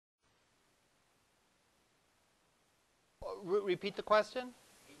Repeat the question.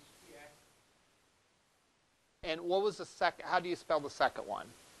 And what was the second? How do you spell the second one?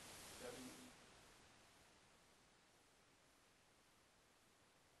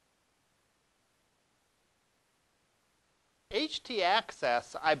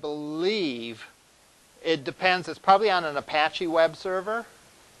 htaccess, I believe, it depends. It's probably on an Apache web server.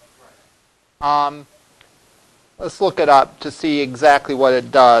 Let's look it up to see exactly what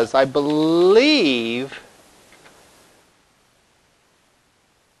it does. I believe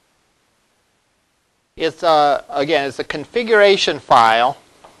it's again, it's a configuration file.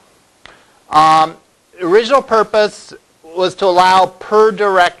 Original purpose was to allow per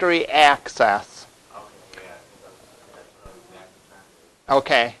directory access.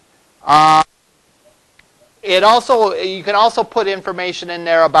 Okay. It also, you can also put information in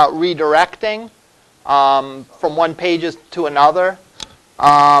there about redirecting from one page to another.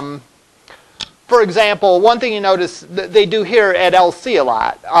 For example, one thing you notice that they do here at LC a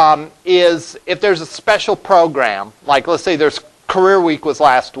lot is if there's a special program, like let's say there's Career Week was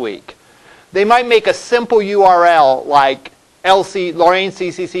last week, they might make a simple URL like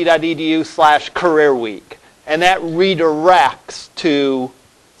lorainccc.edu/Career Week, and that redirects to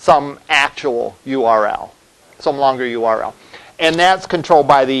some actual URL, some longer URL. And that's controlled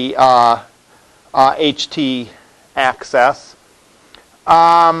by the htaccess.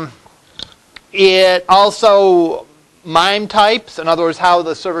 It also MIME types, in other words, how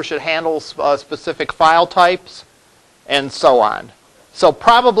the server should handle specific file types, and so on. So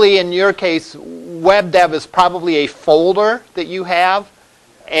probably in your case, WebDev is probably a folder that you have,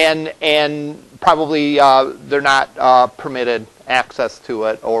 and probably they're not permitted access to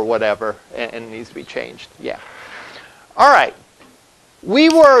it or whatever, and it needs to be changed. Yeah. All right. We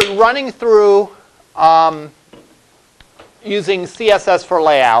were running through using CSS for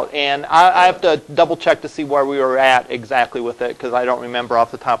layout, and I have to double check to see where we were at exactly with it because I don't remember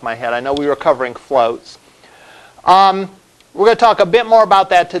off the top of my head. I know we were covering floats. We're going to talk a bit more about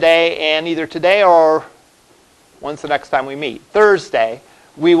that today, and either today or when's the next time we meet? Thursday,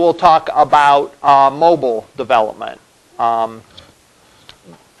 we will talk about mobile development. But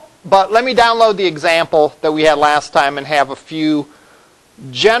let me download the example that we had last time and have a few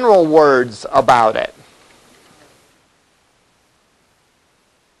general words about it.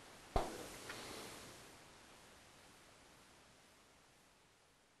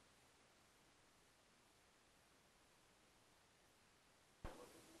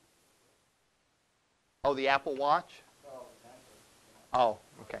 Oh, the Apple Watch? Oh,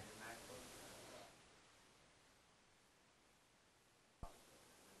 okay.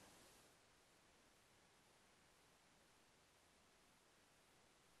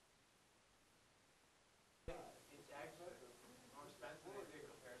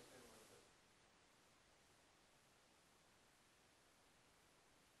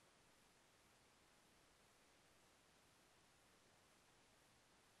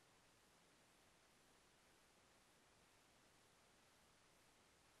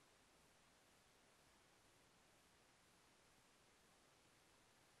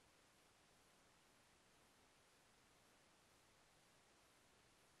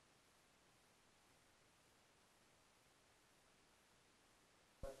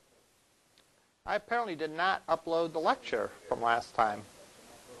 I apparently did not upload the lecture from last time.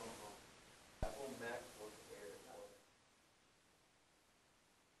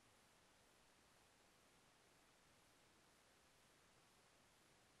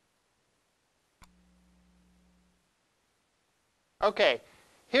 Okay,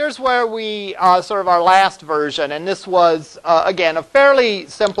 here's where we sort of our last version, and this was, again, a fairly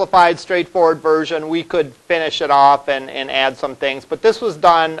simplified, straightforward version. We could finish it off and add some things, but this was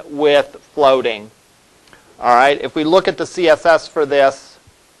done with floating. All right, if we look at the CSS for this,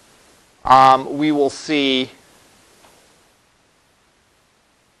 we will see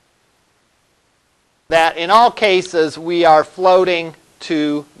that in all cases we are floating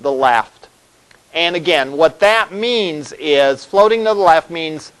to the left. And again, what that means is floating to the left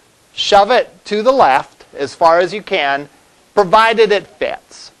means shove it to the left as far as you can, provided it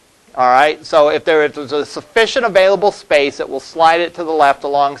fits. All right, so if there's a sufficient available space, it will slide it to the left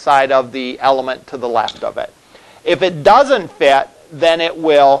alongside of the element to the left of it. If it doesn't fit, then it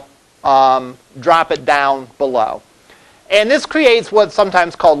will drop it down below. And this creates what's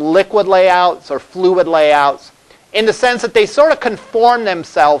sometimes called liquid layouts or fluid layouts, in the sense that they sort of conform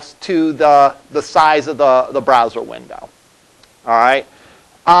themselves to the size of the browser window. All right.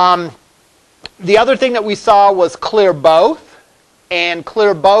 The other thing that we saw was clear both, and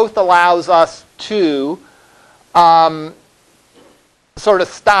clear both allows us to sort of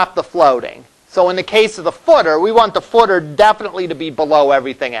stop the floating. So in the case of the footer, we want the footer definitely to be below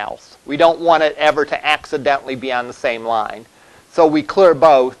everything else. We don't want it ever to accidentally be on the same line. So we clear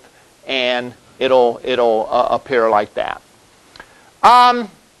both, and it'll appear like that. A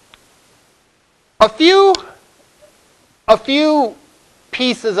few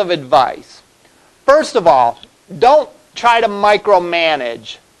pieces of advice. First of all, don't try to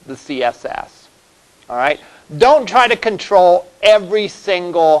micromanage the CSS. All right? Don't try to control every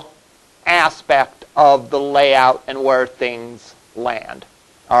single aspect of the layout and where things land.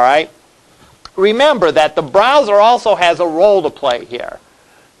 All right? Remember that the browser also has a role to play here.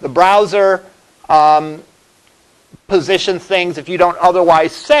 The browser positions things, if you don't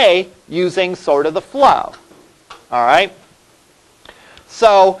otherwise say, using sort of the flow. All right?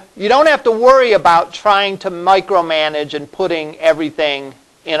 So you don't have to worry about trying to micromanage and putting everything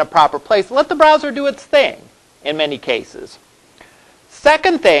in a proper place. Let the browser do its thing in many cases.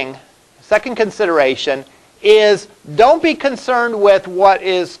 Second consideration is don't be concerned with what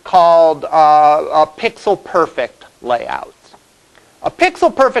is called a pixel-perfect layouts. A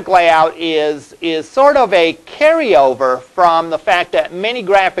pixel-perfect layout is sort of a carryover from the fact that many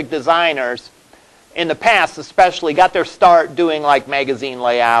graphic designers in the past especially got their start doing like magazine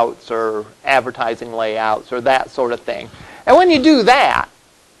layouts or advertising layouts or that sort of thing. And when you do that,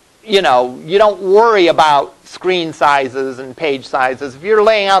 you know, you don't worry about screen sizes and page sizes. If you're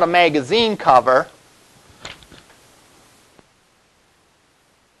laying out a magazine cover,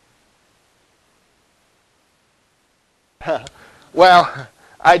 well,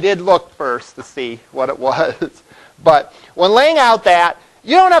 I did look first to see what it was. But when laying out that,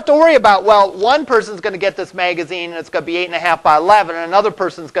 you don't have to worry about, well, one person's going to get this magazine and it's going to be 8.5 by 11, and another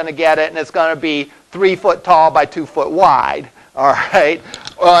person's going to get it and it's going to be 3 foot tall by 2 foot wide. All right.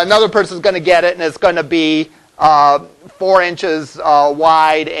 Another person's going to get it and it's going to be 4 inches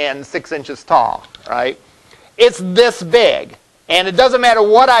wide and 6 inches tall. Right? It's this big, and it doesn't matter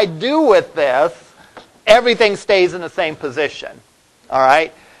what I do with this, everything stays in the same position. All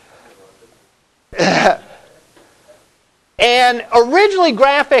right. And originally,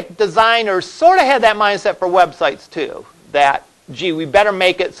 graphic designers sort of had that mindset for websites too. That, gee, we better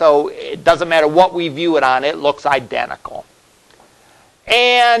make it so it doesn't matter what we view it on, it looks identical.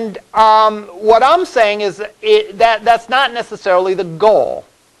 And what I'm saying is that's not necessarily the goal.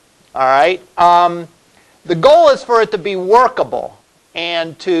 All right? The goal is for it to be workable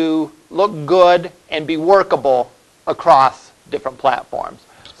and to look good and be workable across different platforms.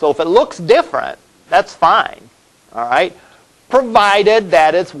 So if it looks different, that's fine. All right? Provided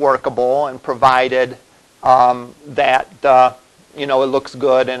that it's workable and provided that you know, it looks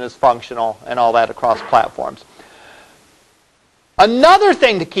good and is functional and all that across platforms. Another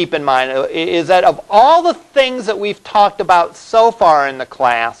thing to keep in mind is that of all the things that we've talked about so far in the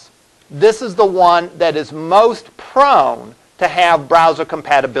class, this is the one that is most prone to have browser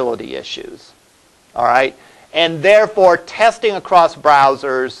compatibility issues. All right? And therefore, testing across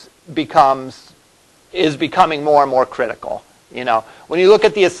browsers is becoming more and more critical. You know, when you look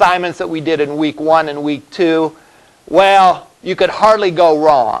at the assignments that we did in week 1 and week 2, well, you could hardly go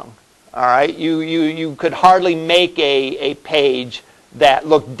wrong. All right, you could hardly make a page that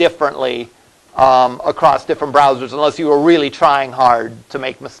looked differently across different browsers unless you were really trying hard to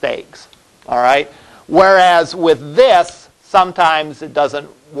make mistakes. All right, whereas with this, sometimes it doesn't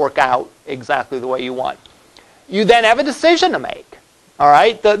work out exactly the way you want. You then have a decision to make. All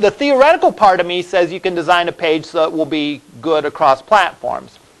right, the theoretical part of me says you can design a page so it will be good across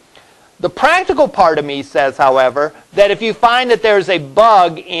platforms. The practical part of me says, however, that if you find that there's a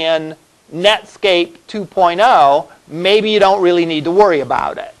bug in Netscape 2.0, maybe you don't really need to worry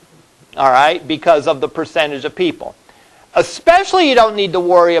about it, all right, because of the percentage of people. Especially you don't need to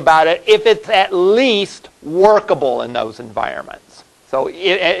worry about it if it's at least workable in those environments. So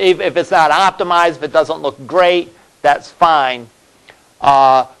if it's not optimized, if it doesn't look great, that's fine.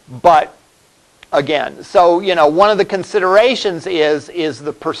 But again, so you know, one of the considerations is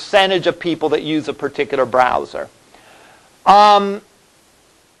the percentage of people that use a particular browser.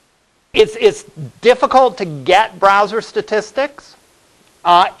 It's difficult to get browser statistics.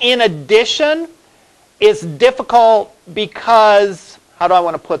 In addition, it's difficult because, how do I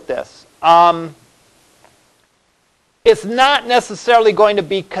want to put this? It's not necessarily going to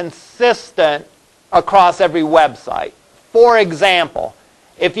be consistent across every website. For example,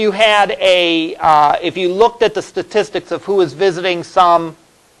 if you had if you looked at the statistics of who is visiting some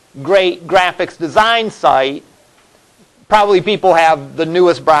great graphics design site, probably people have the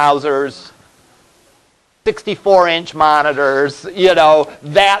newest browsers, 64-inch monitors, you know,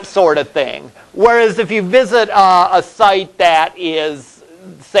 that sort of thing. Whereas if you visit a site that is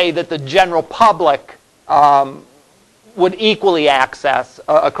say that the general public would equally access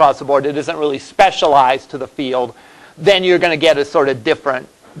across the board. It isn't really specialized to the field. Then you're going to get a sort of different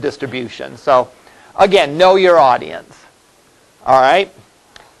distribution. So again, know your audience. All right.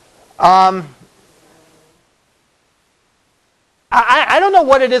 I don't know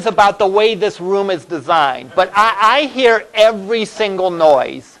what it is about the way this room is designed, but I hear every single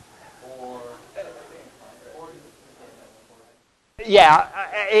noise. Yeah,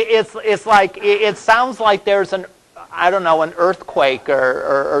 it's like it sounds like there's an earthquake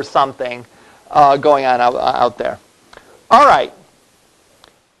or something going on out there. All right.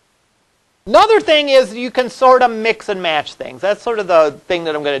 Another thing is you can sort of mix and match things. That's sort of the thing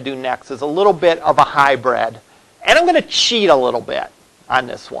that I'm going to do next, is a little bit of a hybrid. And I'm going to cheat a little bit on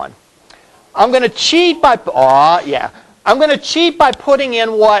this one. I'm going to cheat by I'm going to cheat by putting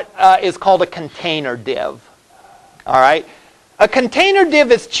in what is called a container div. All right? A container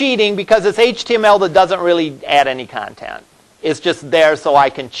div is cheating because it's HTML that doesn't really add any content. It's just there so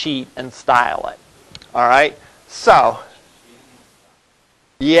I can cheat and style it. All right? So,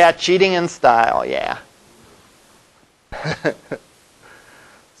 yeah, cheating in style, yeah.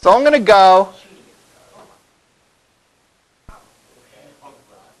 So I'm going to go.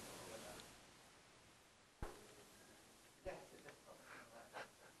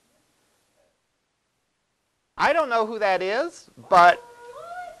 I don't know who that is, but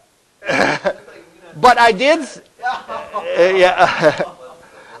but I did. Yeah.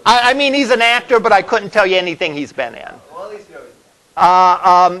 I mean, he's an actor, but I couldn't tell you anything he's been in.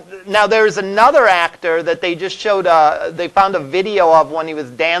 Now there's another actor that they just showed. They found a video of when he was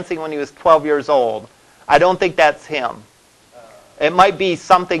dancing when he was 12 years old. I don't think that's him. It might be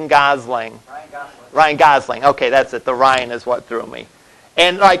something Gosling. Ryan Gosling. Okay, that's it. The Ryan is what threw me.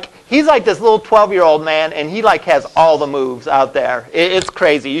 And like he's like this little 12-year-old man, and he like has all the moves out there. It's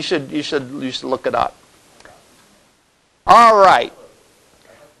crazy. You should look it up. All right.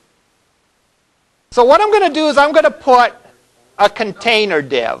 So what I'm going to do is I'm going to put a container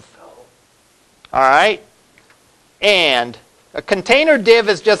div. All right. And a container div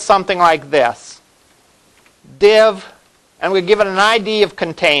is just something like this. Div, and we give it an ID of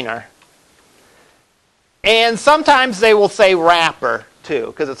container. And sometimes they will say wrapper too,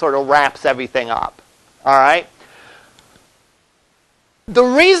 because it sort of wraps everything up. All right? The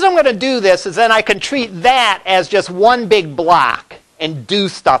reason I'm going to do this is then I can treat that as just one big block and do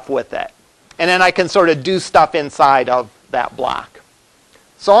stuff with it. And then I can sort of do stuff inside of that block.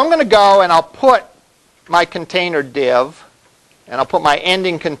 So I'm going to go and I'll put my container div, and I'll put my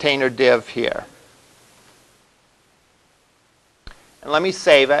ending container div here. And let me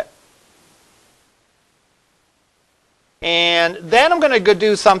save it. And then I'm going to go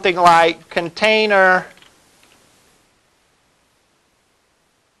do something like container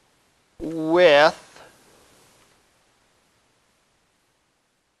with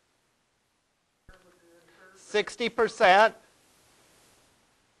 %,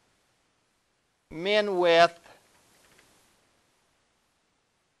 min width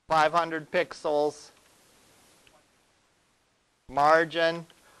 500 pixels, margin.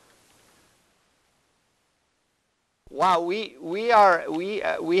 Wow, we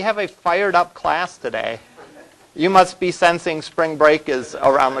have a fired up class today. You must be sensing spring break is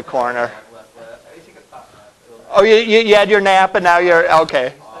around the corner. Oh, you had your nap and now you're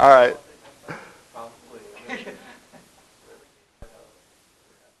okay. All right.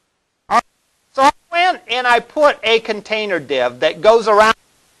 So I went and I put a container div that goes around,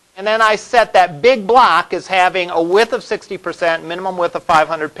 and then I set that big block as having a width of 60%, minimum width of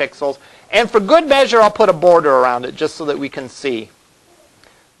 500 pixels. And for good measure, I'll put a border around it just so that we can see.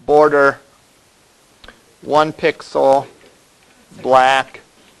 Border, 1 pixel, black,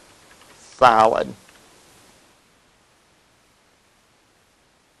 solid.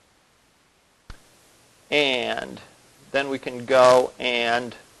 And then we can go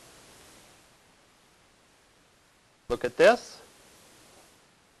and look at this.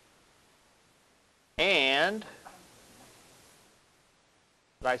 And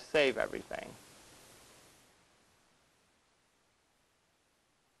I save everything.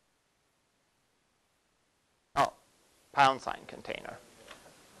 Oh, # container.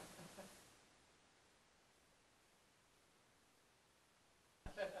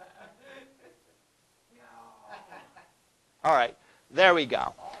 All right, there we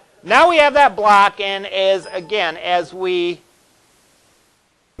go. Now we have that block, and as we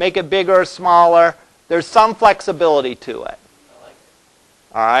make it bigger or smaller, there's some flexibility to it.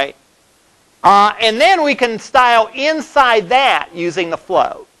 All right? And then we can style inside that using the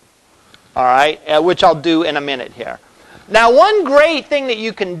float. All right? Which I'll do in a minute here. Now, one great thing that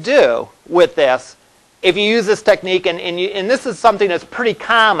you can do with this, if you use this technique, and this is something that's pretty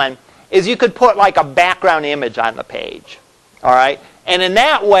common, is you could put like a background image on the page. All right? And in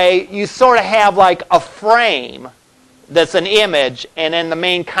that way, you sort of have like a frame that's an image, and then the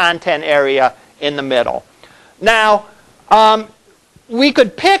main content area in the middle. Now, we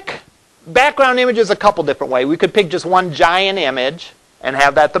could pick background images a couple different ways. We could pick just one giant image and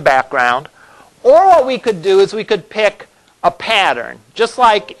have that the background. Or what we could do is we could pick a pattern. Just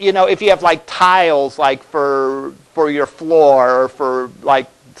like, you know, if you have like tiles like for your floor or for like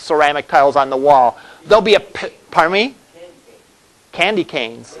ceramic tiles on the wall. There'll be a, pardon me? Candy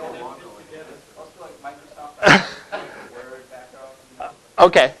canes.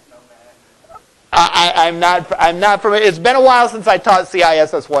 Okay. I'm not familiar. It's been a while since I taught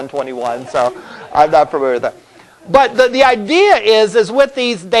CISS216, so I'm not familiar with that. But the idea is with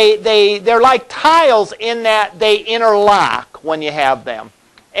these, they're like tiles in that they interlock when you have them.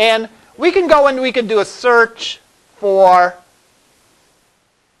 And we can go and we can do a search for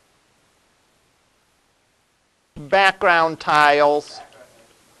background tiles.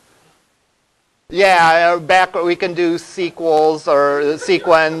 Yeah, we can do sequels or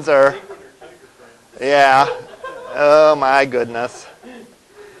sequins or, yeah. Oh my goodness.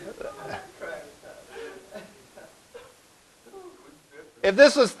 If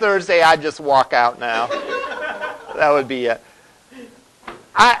this was Thursday, I'd just walk out now. That would be it.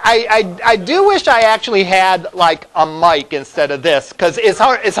 I do wish I actually had like a mic instead of this, because it's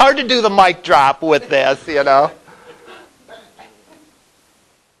hard to do the mic drop with this, you know.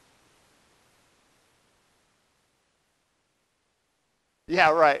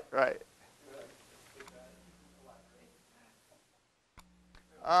 Yeah, right.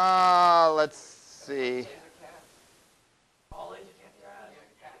 Let's see.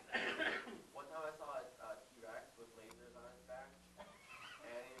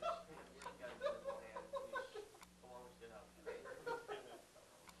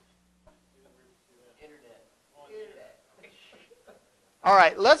 All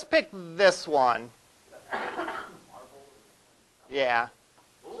right, let's pick this one. Yeah.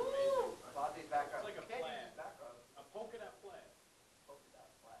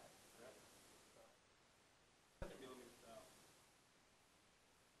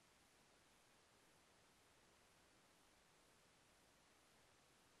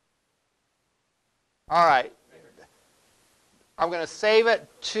 All right. I'm going to save it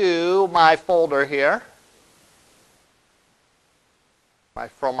to my folder here. My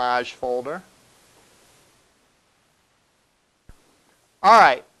fromage folder. All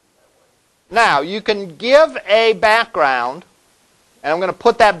right. Now, you can give a background, and I'm going to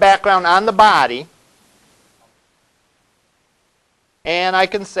put that background on the body. And I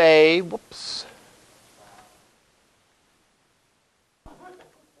can say, whoops.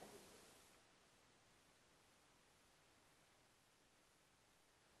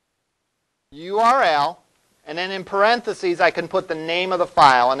 URL, and then in parentheses I can put the name of the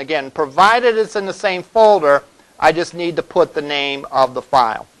file. And again, provided it's in the same folder, I just need to put the name of the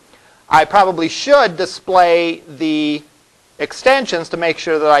file. I probably should display the extensions to make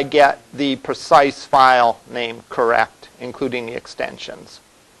sure that I get the precise file name correct, including the extensions.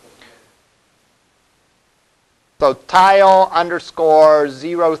 So tile underscore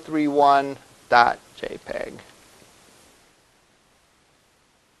 031.jpg.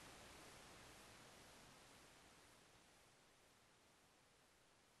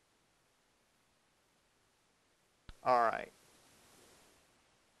 All right.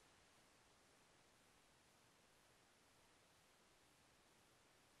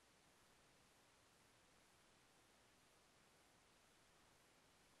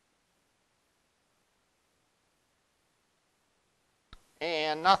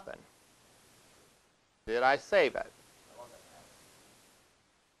 And nothing. Did I save it?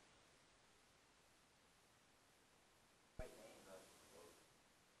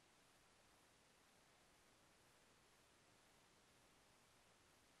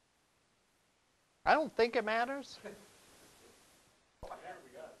 I don't think it matters.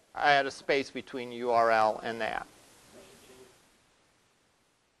 I had a space between URL and that.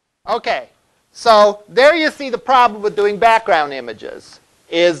 Okay, so there you see the problem with doing background images,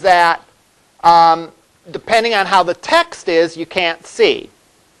 is that depending on how the text is, you can't see.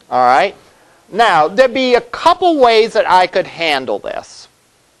 All right? Now, there'd be a couple ways that I could handle this.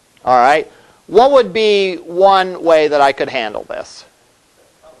 All right? What would be one way that I could handle this?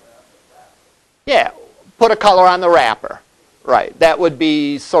 Yeah, put a color on the wrapper. Right, that would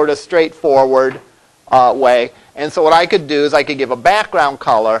be sort of straightforward way. And so what I could do is I could give a background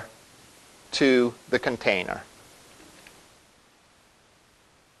color to the container.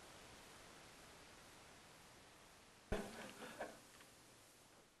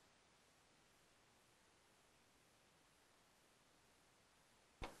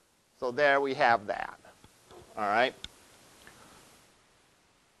 So there we have that. All right.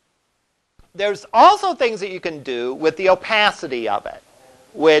 There's also things that you can do with the opacity of it,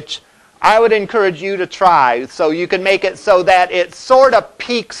 which I would encourage you to try. So you can make it so that it sort of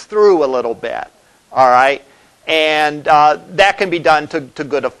peeks through a little bit. All right. And that can be done to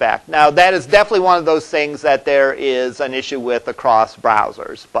good effect. Now, that is definitely one of those things that there is an issue with across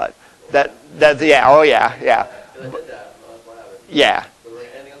browsers. But that's, yeah, oh yeah, yeah. Yeah.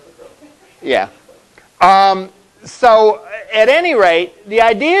 Yeah. So at any rate, the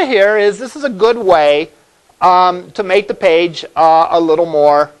idea here is this is a good way to make the page a little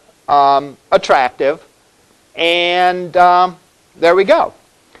more attractive. And there we go.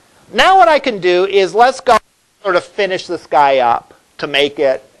 Now what I can do is let's go sort of finish this guy up to make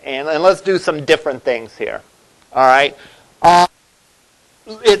it, and let's do some different things here. All right.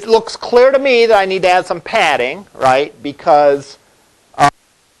 It looks clear to me that I need to add some padding, right? Because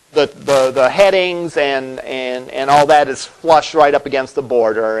the headings and all that is flush right up against the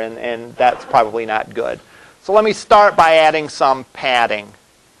border, and that's probably not good. So let me start by adding some padding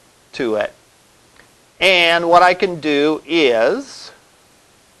to it. And what I can do is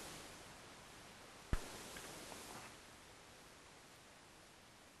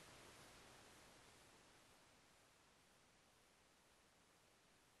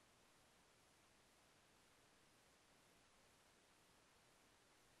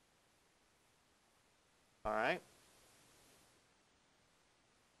all right.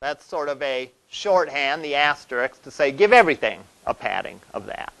 That's sort of a shorthand, the asterisk, to say give everything a padding of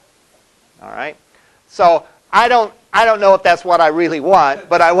that. All right. So I don't know if that's what I really want,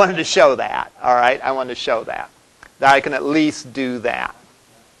 but I wanted to show that. All right. I wanted to show that I can at least do that.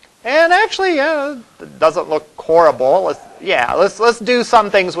 And actually, it doesn't look horrible. Let's do some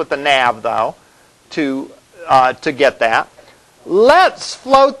things with the nav though to get that. Let's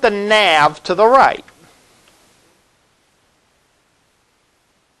float the nav to the right.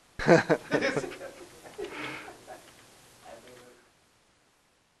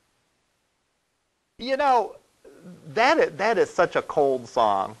 You know, that is such a cold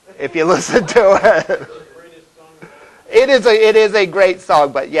song if you listen to it. It is a great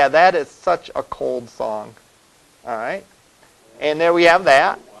song, but yeah, that is such a cold song. All right. And there we have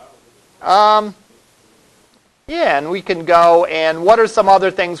that. Yeah, and we can go, and what are some other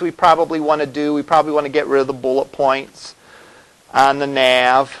things we probably want to do? We probably want to get rid of the bullet points on the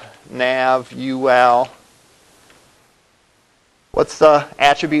nav UL. What's the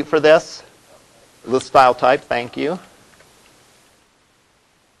attribute for this? List file type, thank you.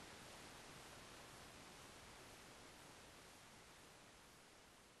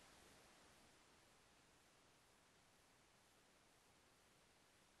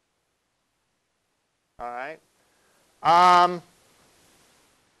 All right.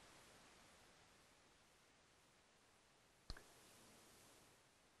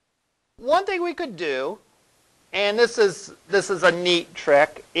 One thing we could do, and this is a neat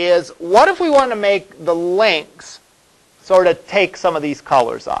trick, is what if we want to make the links sort of take some of these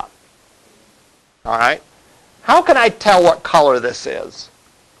colors up? All right. How can I tell what color this is?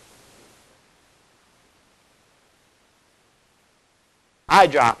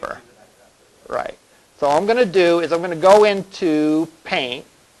 Eyedropper. Right. So what I'm going to do is I'm going to go into Paint,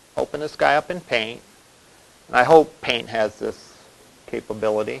 open this guy up in Paint, and I hope Paint has this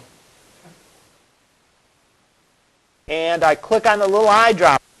capability. And I click on the little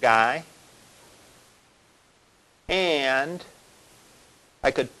eyedropper guy, and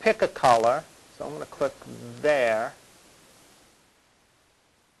I could pick a color. So I'm going to click there.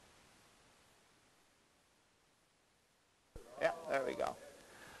 Yeah, there we go.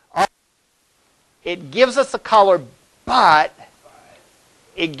 It gives us a color, but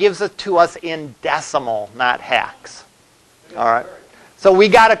it gives it to us in decimal, not hex. All right. So we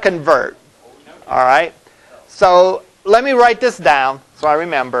got to convert. All right. So let me write this down so I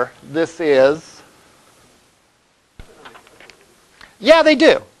remember. This is, yeah, they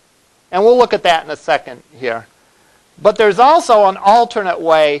do. And we'll look at that in a second here. But there's also an alternate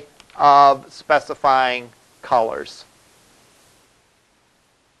way of specifying colors.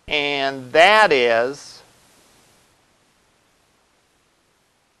 And that is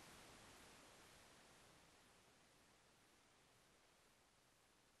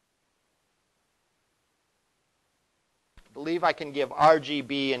I believe I can give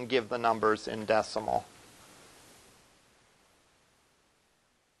RGB and give the numbers in decimal.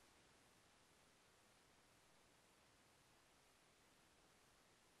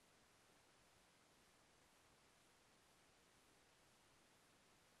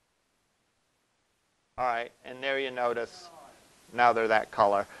 All right, and there you notice now they're that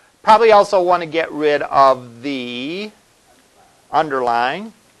color. Probably also want to get rid of the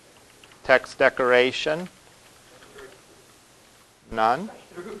underline, text decoration, none.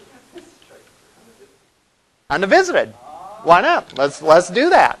 On the visited. Why not? Let's do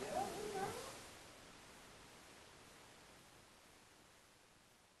that.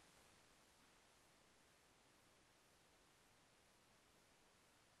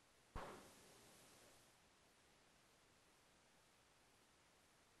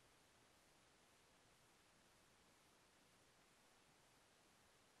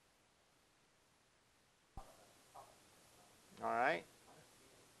 All right.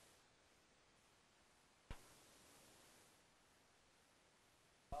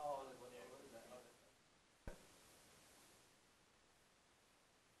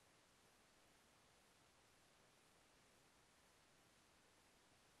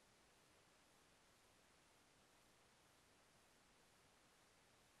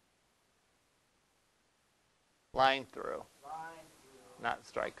 Line through, not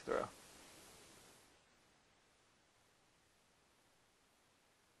strike through.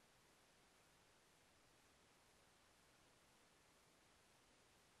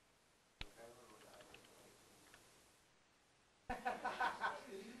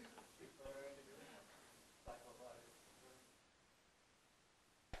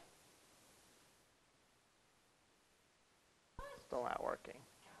 Still not working.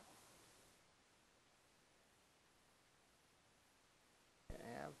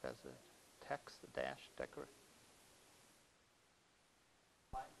 Yeah, as a text dash decoration.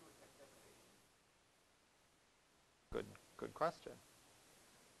 Good question.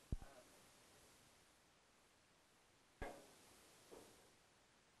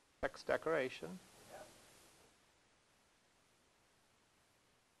 Text decoration.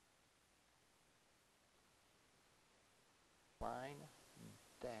 Line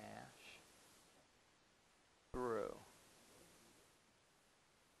dash through.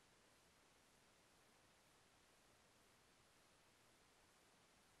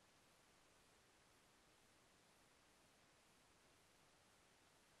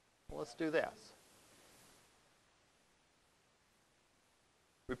 Let's do this.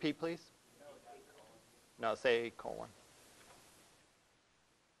 Repeat, please. No, say colon.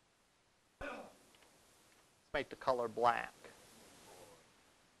 Let's make the color black.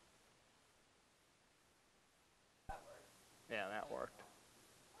 Yeah, that worked.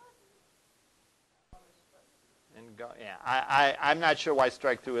 And go. Yeah, I'm not sure why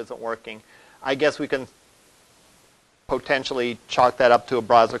strike through isn't working. I guess we can potentially chalk that up to a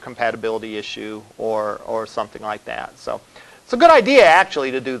browser compatibility issue or something like that. So it's a good idea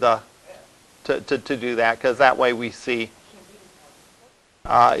actually to do the to do that, because that way we see.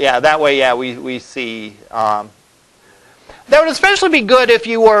 Yeah, that way, yeah, we see. That would especially be good if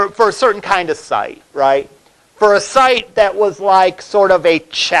you were for a certain kind of site, right? For a site that was like sort of a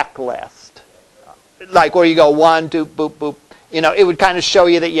checklist, like where you go 1, 2, boop, boop. You know, it would kind of show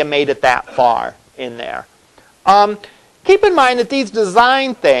you that you made it that far in there. Keep in mind that these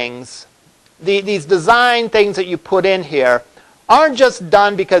design things, these design things that you put in here, aren't just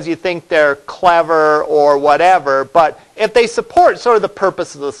done because you think they're clever or whatever, but if they support sort of the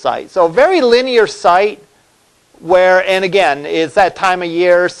purpose of the site. So a very linear site where, and again, it's that time of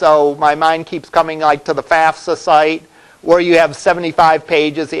year, so my mind keeps coming like to the FAFSA site where you have 75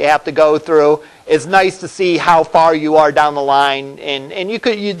 pages that you have to go through. It's nice to see how far you are down the line, and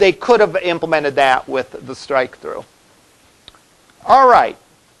they could have implemented that with the strike through. All right.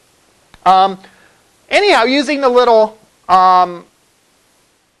 Anyhow, using the little, the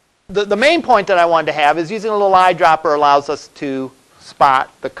main point that I wanted to have is using a little eyedropper allows us to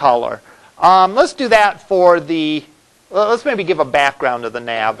spot the color. Let's do that for the, let's maybe give a background of the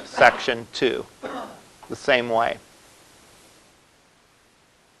nav section too, the same way.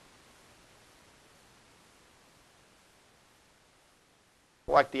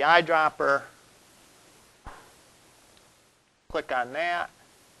 Select the eyedropper, click on that.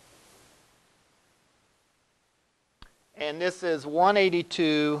 And this is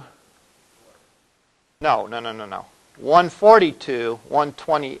 182, no. 142,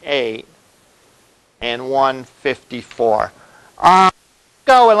 128, and 154.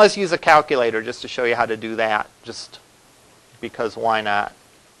 Go and let's use a calculator just to show you how to do that, just because why not?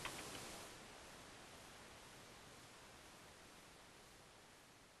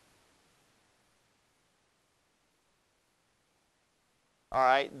 All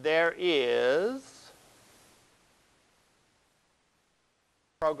right, there is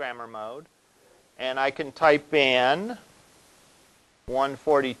programmer mode, and I can type in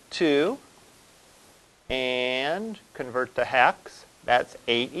 142 and convert to hex, That's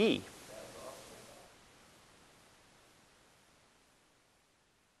 8E.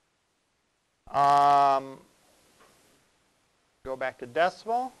 Go back to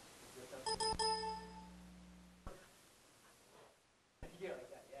decimal.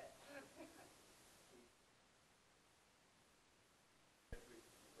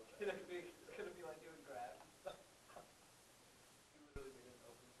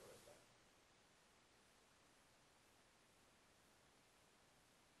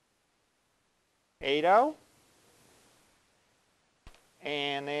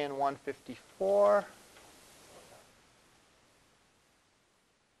 And then 154.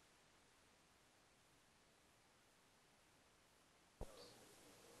 Oops,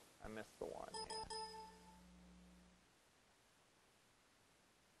 I missed the one.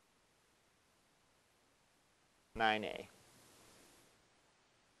 Yeah. 9A.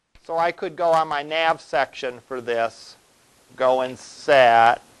 So I could go on my nav section for this, go and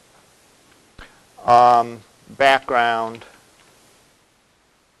set background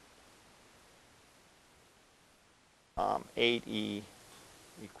 8E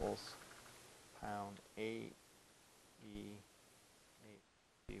equals pound 8E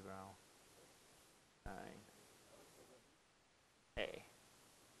 80 9A.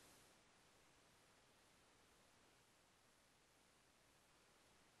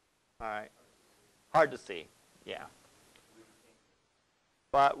 All right. Hard to see. Yeah.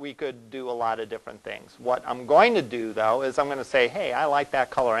 But we could do a lot of different things. What I'm going to do, though, is I'm going to say, hey, I like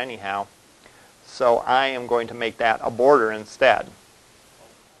that color anyhow. So I am going to make that a border instead.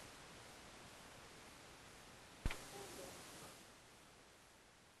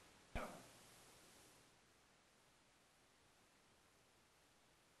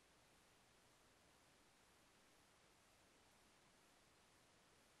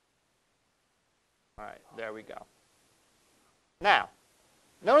 All right, there we go. Now,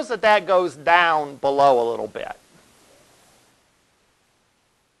 notice that that goes down below a little bit.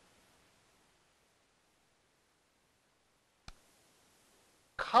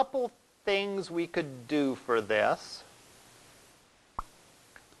 Couple things we could do for this.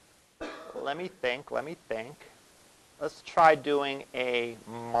 Let me think. Let's try doing a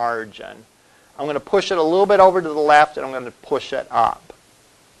margin. I'm going to push it a little bit over to the left, and I'm going to push it up.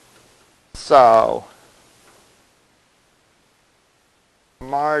 So,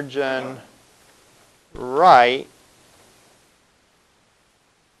 margin right,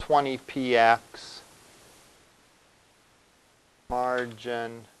 20px.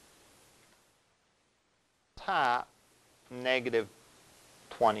 Margin top, negative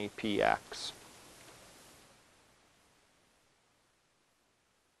 20px.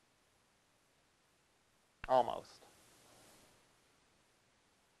 Almost.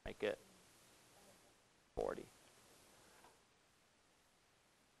 Make it 40.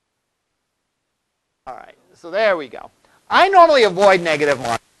 All right, so there we go. I normally avoid negative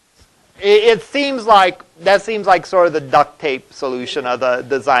margins. It seems like, that seems like sort of the duct tape solution of the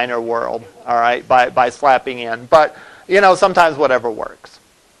designer world, all right, by slapping in. But, you know, sometimes whatever works.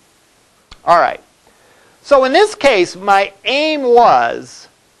 All right. So in this case, my aim was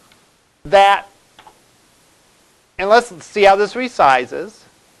that, and let's see how this resizes.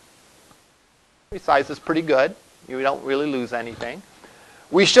 Resizes pretty good. You don't really lose anything.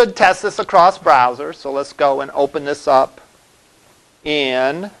 We should test this across browsers, so let's go and open this up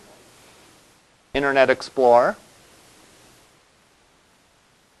in Internet Explorer.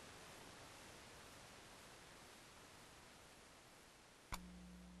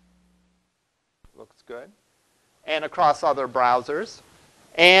 Looks good. And across other browsers.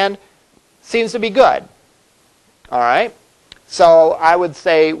 And seems to be good. All right. So I would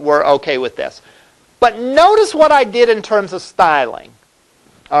say we're okay with this. But notice what I did in terms of styling.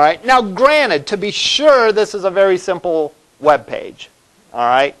 All right. Now, granted, to be sure, this is a very simple web page. All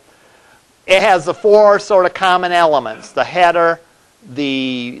right. It has the four sort of common elements: the header,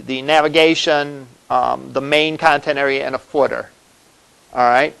 the navigation, the main content area, and a footer. All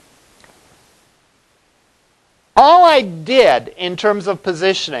right. All I did in terms of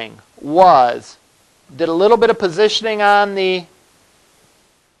positioning was did a little bit of positioning on the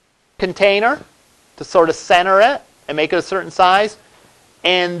container to sort of center it and make it a certain size.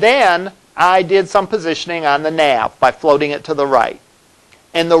 And then I did some positioning on the nav by floating it to the right.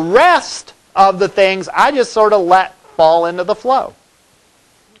 And the rest of the things I just sort of let fall into the flow.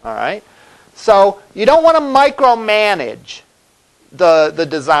 All right? So you don't want to micromanage the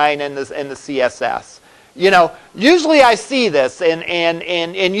design in the CSS. You know, usually I see this,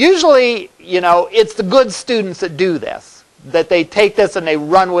 and usually, you know, it's the good students that do this. that they take this and they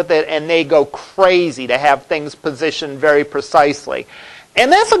run with it and they go crazy to have things positioned very precisely.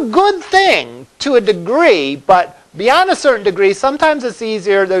 And that's a good thing to a degree, but beyond a certain degree, sometimes it's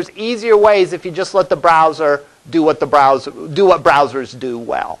easier. There's easier ways if you just let the browser do what browsers do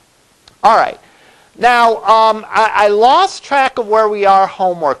well. All right. Now, I lost track of where we are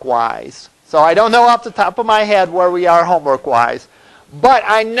homework-wise. So I don't know off the top of my head where we are homework-wise. But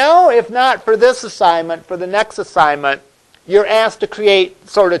I know if not for this assignment, for the next assignment, you're asked to create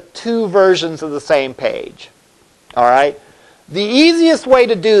sort of two versions of the same page. All right? The easiest way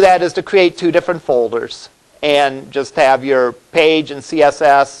to do that is to create two different folders and just have your page and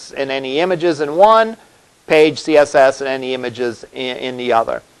CSS and any images in one, page CSS and any images in the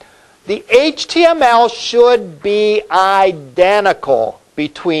other. The HTML should be identical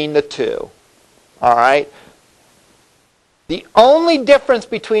between the two. All right? The only difference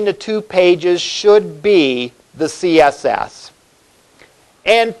between the two pages should be the CSS.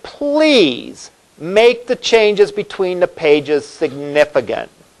 And please make the changes between the pages significant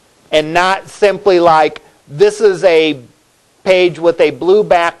and not simply like this is a page with a blue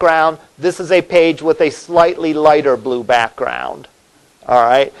background, this is a page with a slightly lighter blue background. All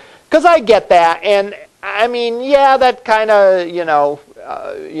right? Because I get that, and I mean, yeah, that kind of,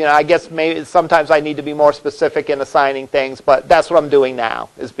 I guess maybe sometimes I need to be more specific in assigning things, but that's what I'm doing now,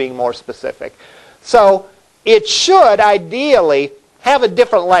 is being more specific. So it should ideally have a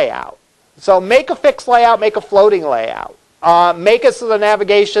different layout. So make a fixed layout, make a floating layout. Make it so the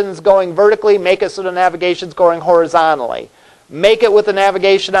navigation's going vertically, make it so the navigation's going horizontally. Make it with the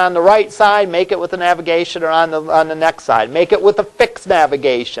navigation on the right side, make it with the navigation on the next side. Make it with a fixed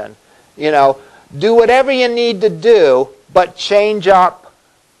navigation. Do whatever you need to do, but change up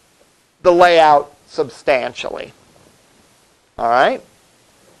the layout substantially. All right?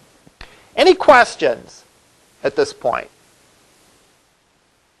 Any questions at this point?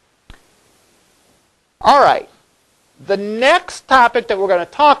 All right. The next topic that we're going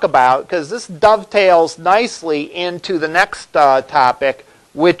to talk about, because this dovetails nicely into the next topic,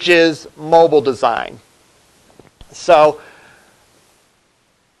 which is mobile design. So,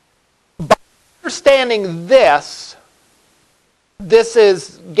 by understanding this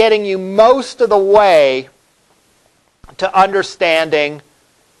is getting you most of the way to understanding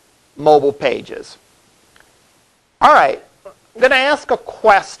mobile pages. All right, I'm going to ask a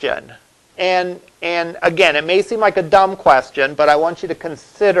question. And again, it may seem like a dumb question, but I want you to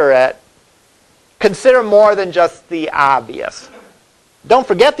consider it. Consider more than just the obvious. Don't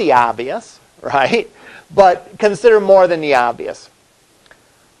forget the obvious, right? But consider more than the obvious.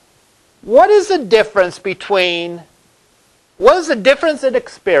 What is the difference in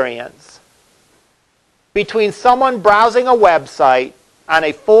experience between someone browsing a website on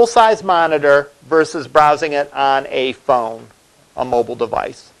a full-size monitor versus browsing it on a phone, a mobile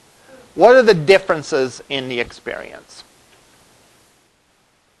device? What are the differences in the experience?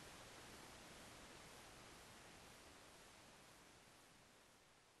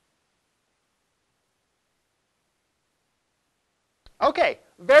 Okay,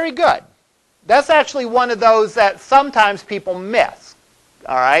 very good. That's actually one of those that sometimes people miss,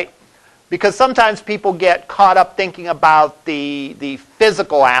 all right? Because sometimes people get caught up thinking about the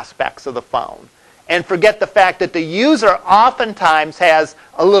physical aspects of the phone and forget the fact that the user oftentimes has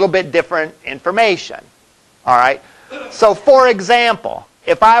a little bit different information. All right? So for example,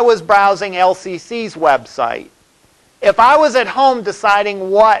 if I was browsing LCC's website, if I was at home deciding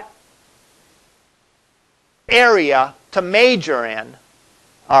what area to major in,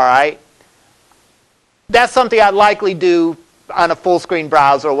 all right, that's something I'd likely do on a full-screen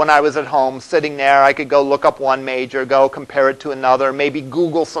browser when I was at home sitting there. I could go look up one major, go compare it to another, maybe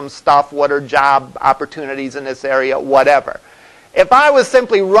Google some stuff, what are job opportunities in this area, whatever. If I was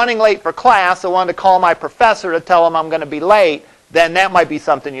simply running late for class, I wanted to call my professor to tell him I'm going to be late, then that might be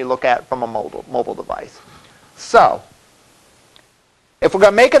something you look at from a mobile device. So, if we're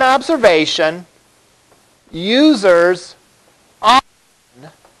going to make an observation, users often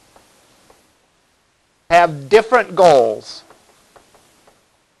have different goals.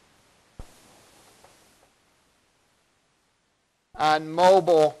 On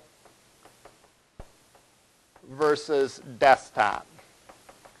mobile versus desktop.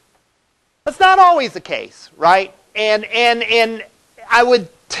 That's not always the case, right? And I would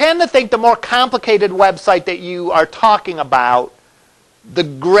tend to think the more complicated website that you are talking about, the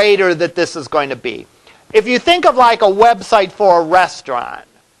greater that this is going to be. If you think of like a website for a restaurant,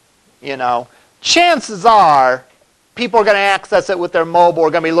 chances are people are going to access it with their mobile, are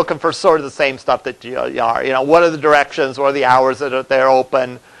going to be looking for sort of the same stuff that you are. What are the directions? What are the hours that they're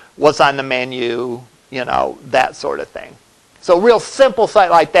open? What's on the menu? That sort of thing. So a real simple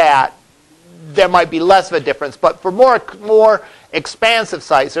site like that, there might be less of a difference. But for more expansive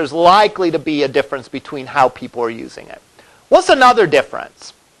sites, there's likely to be a difference between how people are using it. What's another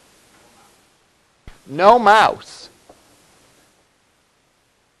difference? No mouse.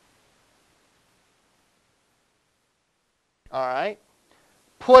 All right.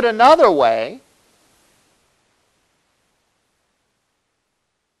 Put another way,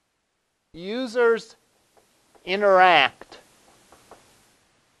 users interact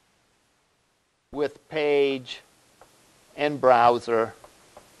with page and browser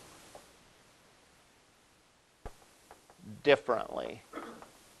differently.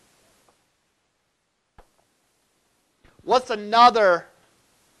 What's another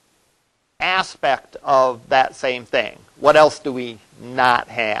aspect of that same thing? What else do we not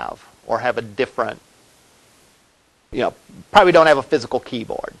have or have a different, probably don't have a physical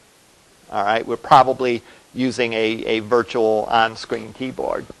keyboard. All right, we're probably using a virtual on-screen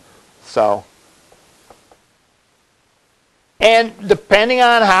keyboard. So, and depending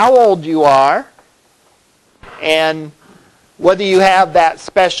on how old you are and whether you have that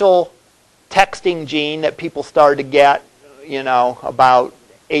special texting gene that people started to get, about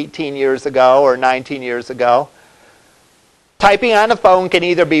 18 years ago or 19 years ago, typing on a phone can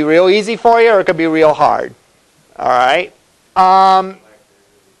either be real easy for you or it can be real hard. All right?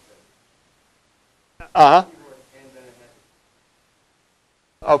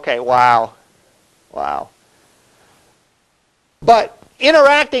 Okay, wow. But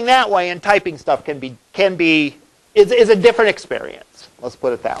interacting that way and typing stuff is a different experience. Let's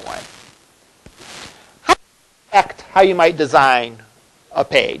put it that way. How does it affect how you might design a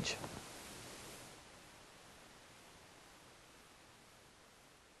page?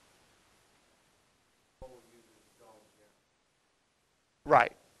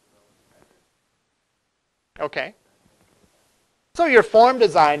 Right. Okay. So your form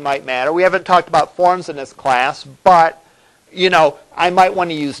design might matter. We haven't talked about forms in this class, but, I might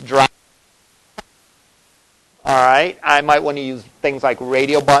want to use drop. All right. I might want to use things like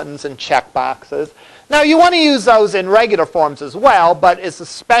radio buttons and checkboxes. Now, you want to use those in regular forms as well, but it's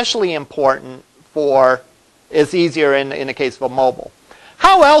especially important it's easier in the case of a mobile.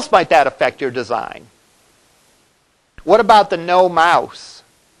 How else might that affect your design? What about the no mouse?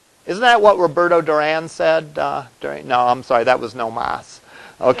 Isn't that what Roberto Duran said no, I'm sorry, that was no mas.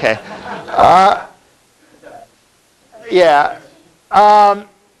 Okay. Yeah.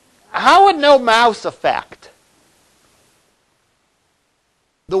 How would no mouse affect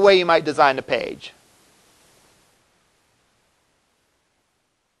the way you might design a page?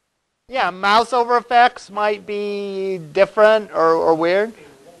 Yeah, mouse over effects might be different or weird.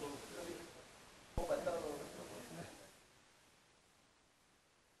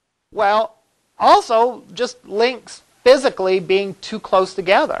 Well, also just links physically being too close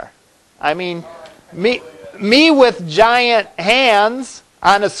together. I mean, me with giant hands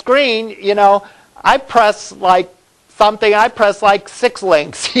on a screen, I press like 6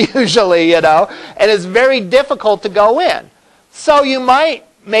 links usually, and it's very difficult to go in. So you might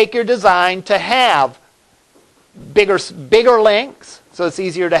make your design to have bigger links, so it's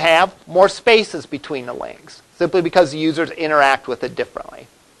easier to have more spaces between the links, simply because the users interact with it differently.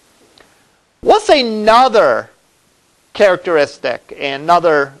 What's another characteristic,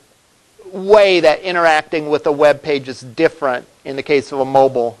 another way that interacting with a web page is different in the case of a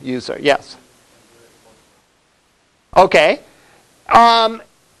mobile user? Yes? Okay.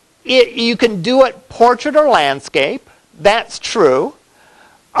 You can do it portrait or landscape. That's true.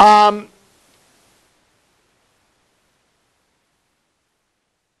 That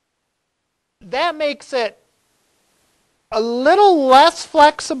makes it a little less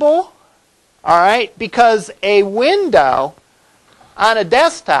flexible. All right, because a window on a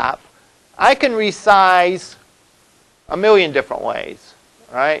desktop, I can resize a million different ways.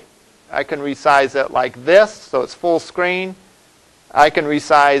 Right? I can resize it like this, so it's full screen. I can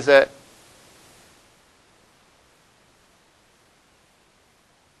resize it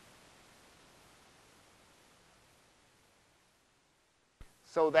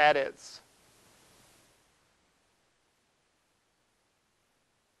so that it's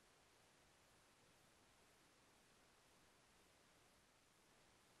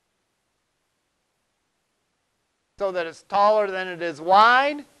taller than it is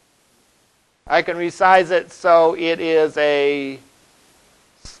wide. I can resize it so it is a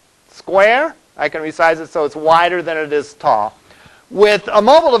square. I can resize it so it's wider than it is tall. With a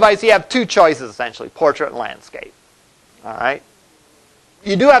mobile device, you have two choices, essentially, portrait and landscape. All right?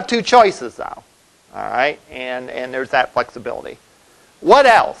 You do have two choices, though. All right? And there's that flexibility. What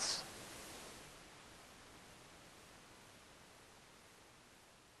else?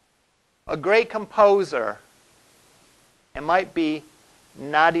 a great composer, it might be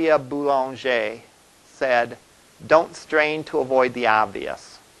Nadia Boulanger, said, "Don't strain to avoid the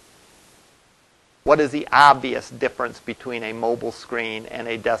obvious." What is the obvious difference between a mobile screen and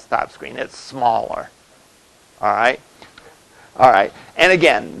a desktop screen? It's smaller. All right? All right. And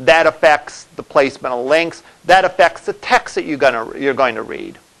again, that affects the placement of links. That affects the text that you're going to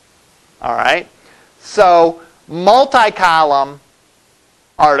read. All right? So multi-column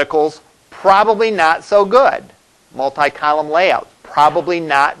articles, probably not so good. Multi-column layout, probably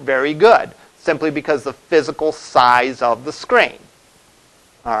not very good, simply because of the physical size of the screen.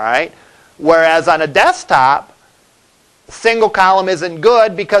 All right? Whereas on a desktop, single column isn't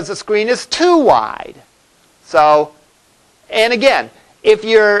good because the screen is too wide. So, and again, if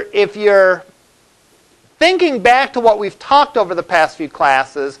you're thinking back to what we've talked over the past few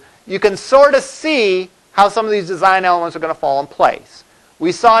classes, you can sort of see how some of these design elements are going to fall in place.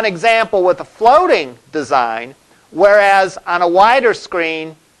 We saw an example with a floating design, whereas on a wider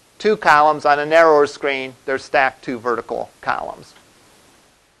screen, 2 columns, on a narrower screen, they're stacked 2 vertical columns.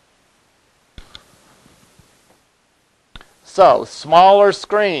 So, smaller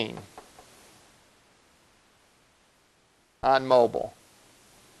screen on mobile.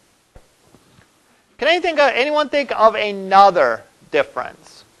 Can anyone think of another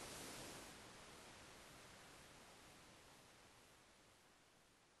difference?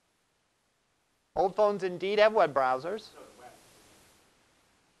 Old phones indeed have web browsers.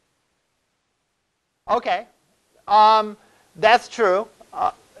 Okay. That's true.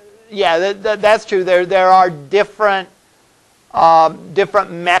 Yeah, that's true. There are different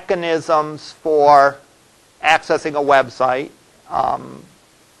mechanisms for accessing a website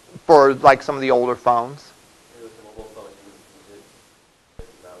for like some of the older phones.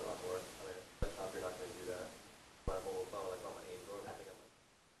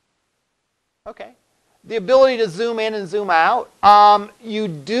 Okay. The ability to zoom in and zoom out. You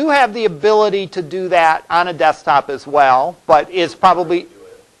do have the ability to do that on a desktop as well, but it's probably...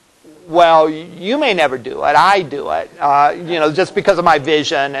 Well, you may never do it. I do it, just because of my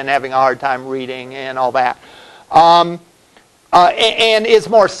vision and having a hard time reading and all that. And it's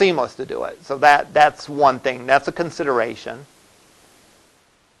more seamless to do it. So that's one thing. That's a consideration.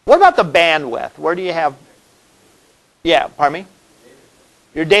 What about the bandwidth? Where do you have... Yeah, pardon me?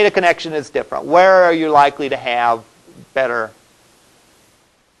 Your data connection is different. Where are you likely to have better...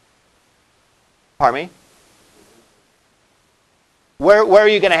 Pardon me? Where are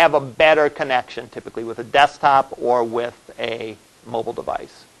you going to have a better connection, typically, with a desktop or with a mobile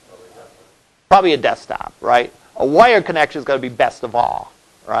device? Probably a desktop, right? A wired connection is going to be best of all,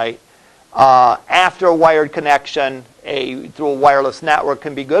 right? After a wired connection, through a wireless network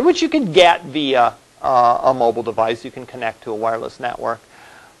can be good, which you can get via a mobile device. You can connect to a wireless network.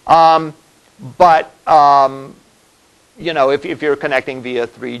 But if you're connecting via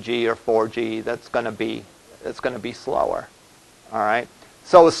 3G or 4G, that's going to be slower. All right,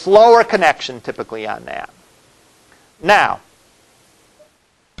 so a slower connection typically on that. Now,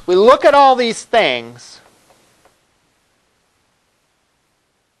 we look at all these things.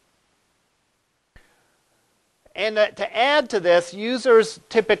 And to add to this, users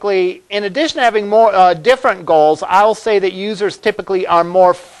typically, in addition to having more different goals, I'll say that users typically are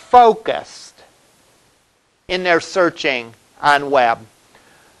more focused in their searching on web.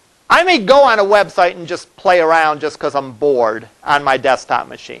 I may go on a website and just play around just because I'm bored on my desktop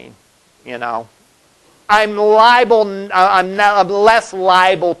machine. I'm less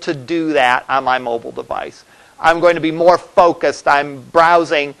liable to do that on my mobile device. I'm going to be more focused. I'm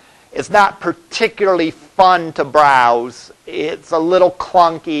browsing. It's not particularly fun to browse. It's a little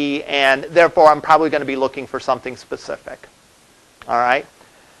clunky, and therefore I'm probably going to be looking for something specific. All right?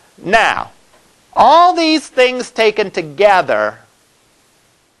 Now, all these things taken together,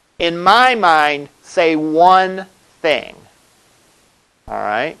 in my mind, say one thing. All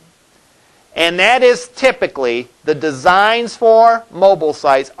right? And that is typically the designs for mobile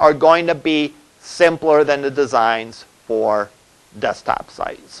sites are going to be simpler than the designs for desktop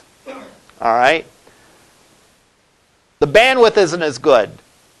sites. All right? The bandwidth isn't as good.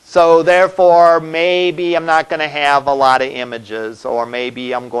 So therefore, maybe I'm not going to have a lot of images, or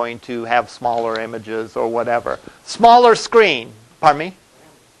maybe I'm going to have smaller images or whatever. Smaller screen. Pardon me?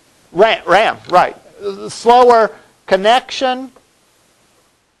 RAM, right. Slower connection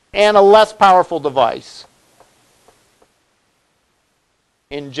and a less powerful device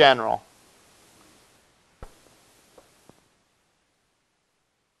in general.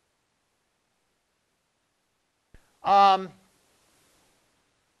 All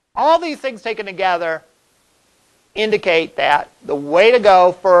these things taken together indicate that the way to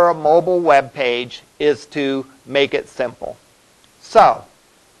go for a mobile web page is to make it simple. So,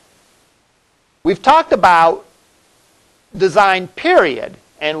 we've talked about design period,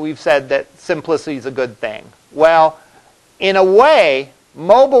 and we've said that simplicity is a good thing. Well, in a way,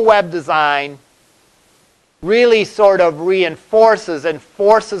 mobile web design really sort of reinforces and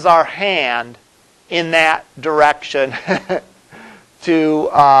forces our hand in that direction to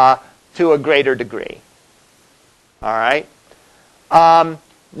a greater degree. All right?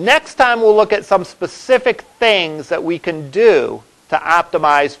 Next time we'll look at some specific things that we can do to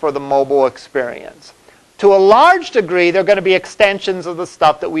optimize for the mobile experience. To a large degree, they're going to be extensions of the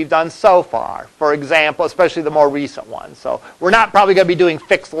stuff that we've done so far. For example, especially the more recent ones. So we're not probably going to be doing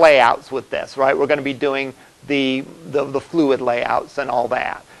fixed layouts with this, right? We're going to be doing the fluid layouts and all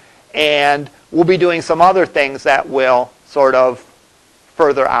that. And we'll be doing some other things that will sort of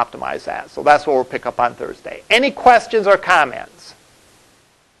further optimize that. So that's what we'll pick up on Thursday. Any questions or comments?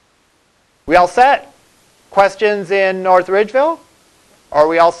 We all set? Questions in North Ridgeville? Are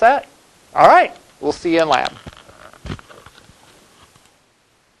we all set? All right. We'll see you in lab.